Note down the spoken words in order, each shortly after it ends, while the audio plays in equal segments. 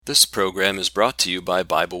This program is brought to you by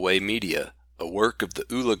Bible Way Media, a work of the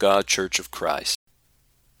Ulaga Church of Christ.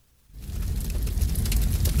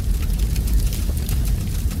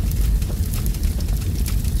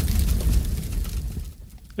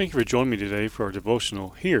 Thank you for joining me today for our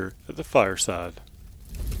devotional here at the Fireside.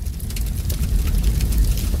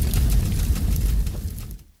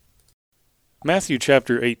 Matthew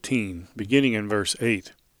chapter 18, beginning in verse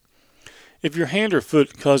 8. If your hand or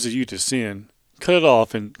foot causes you to sin, cut it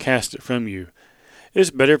off and cast it from you. It is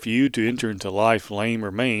better for you to enter into life lame or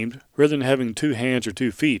maimed, rather than having 2 hands or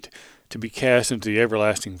 2 feet, to be cast into the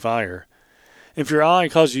everlasting fire. If your eye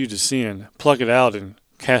causes you to sin, pluck it out and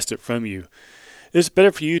cast it from you. It is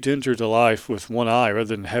better for you to enter into life with 1 eye,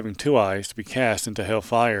 rather than having 2 eyes, to be cast into hell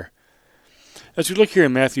fire. As we look here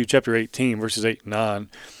in Matthew chapter 18, verses 8 and 9,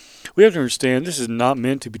 we have to understand this is not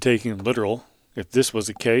meant to be taken literal. If this was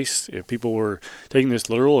the case, if people were taking this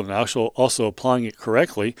literal and also applying it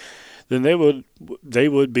correctly, then they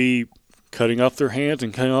would be cutting off their hands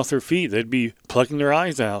and cutting off their feet. They'd be plucking their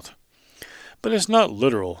eyes out. But it's not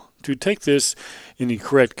literal. To take this in the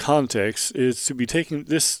correct context is to take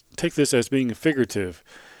this as being figurative.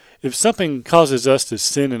 If something causes us to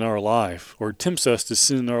sin in our life, or tempts us to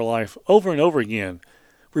sin in our life over and over again,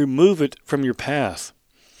 remove it from your path.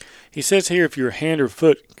 He says here, if your hand or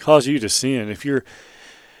foot cause you to sin, if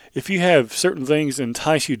you have certain things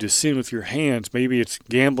entice you to sin with your hands, maybe it's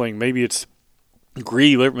gambling, maybe it's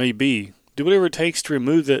greed, whatever it may be, do whatever it takes to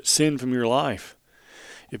remove that sin from your life.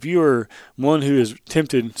 If you are one who is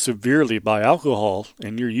tempted severely by alcohol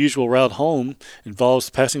and your usual route home involves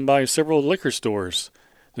passing by several liquor stores,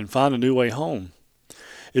 then find a new way home.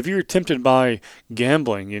 If you're tempted by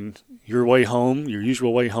gambling and your way home, your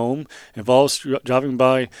usual way home, involves driving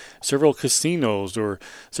by several casinos or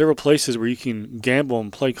several places where you can gamble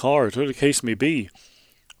and play cards, whatever the case may be,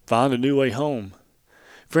 find a new way home.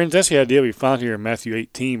 Friends, that's the idea we find here in Matthew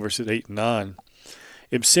 18, verses 8 and 9.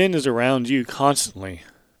 If sin is around you constantly,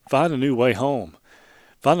 find a new way home.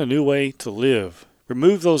 Find a new way to live.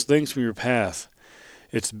 Remove those things from your path.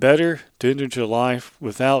 It's better to enter into life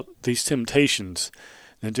without these temptations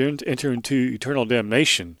than to enter into eternal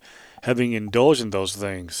damnation, having indulged in those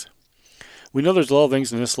things. We know there's a lot of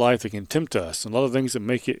things in this life that can tempt us, and a lot of things that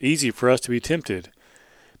make it easy for us to be tempted.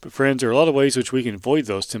 But friends, there are a lot of ways which we can avoid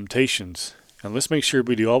those temptations, and let's make sure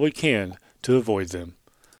we do all we can to avoid them.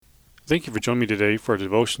 Thank you for joining me today for our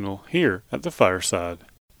devotional here at the Fireside.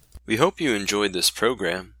 We hope you enjoyed this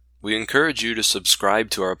program. We encourage you to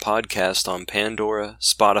subscribe to our podcast on Pandora,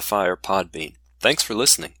 Spotify, or Podbean. Thanks for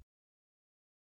listening.